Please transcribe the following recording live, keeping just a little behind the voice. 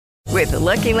With the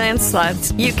Lucky Land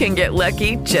Slots, you can get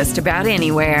lucky just about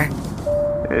anywhere.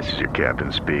 This is your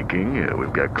captain speaking.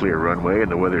 We've got clear runway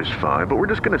and the weather's fine, but we're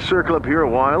just going to circle up here a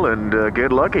while and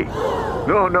get lucky.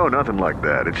 No, nothing like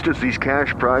that. It's just these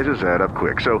cash prizes add up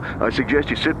quick. So I suggest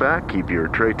you sit back, keep your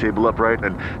tray table upright,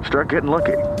 and start getting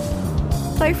lucky.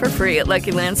 Play for free at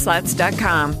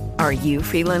LuckyLandSlots.com. Are you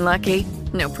feeling lucky?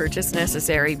 No purchase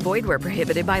necessary. Void where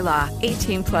prohibited by law.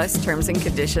 18 plus terms and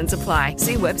conditions apply.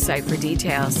 See website for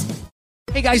details.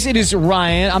 Hey guys, it is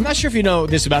Ryan. I'm not sure if you know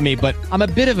this about me, but I'm a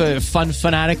bit of a fun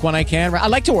fanatic when I can. I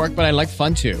like to work, but I like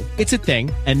fun too. It's a thing.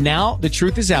 And now the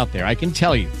truth is out there. I can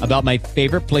tell you about my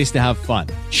favorite place to have fun.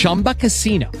 Chumba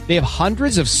Casino. They have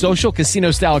hundreds of social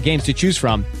casino style games to choose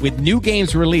from with new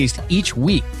games released each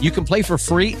week. You can play for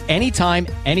free anytime,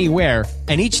 anywhere.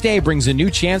 And each day brings a new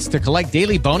chance to collect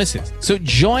daily bonuses. So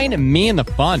join me in the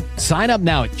fun. Sign up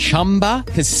now at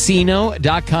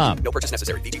ChumbaCasino.com. No purchase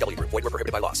necessary. VGW Group. Void where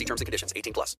prohibited by law. See terms and conditions.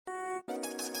 18 plus.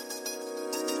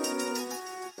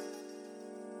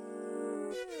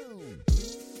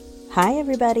 Hi,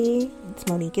 everybody. It's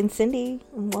Monique and Cindy,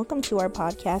 and welcome to our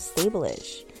podcast,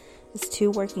 Stable-ish. As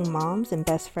two working moms and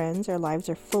best friends, our lives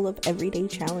are full of everyday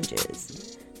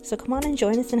challenges. So come on and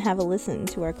join us and have a listen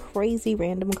to our crazy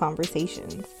random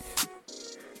conversations.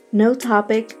 No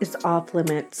topic is off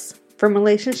limits, from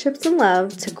relationships and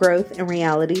love to growth and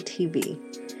reality TV.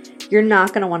 You're not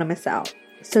going to want to miss out.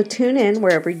 So tune in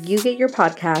wherever you get your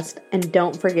podcast and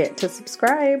don't forget to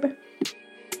subscribe.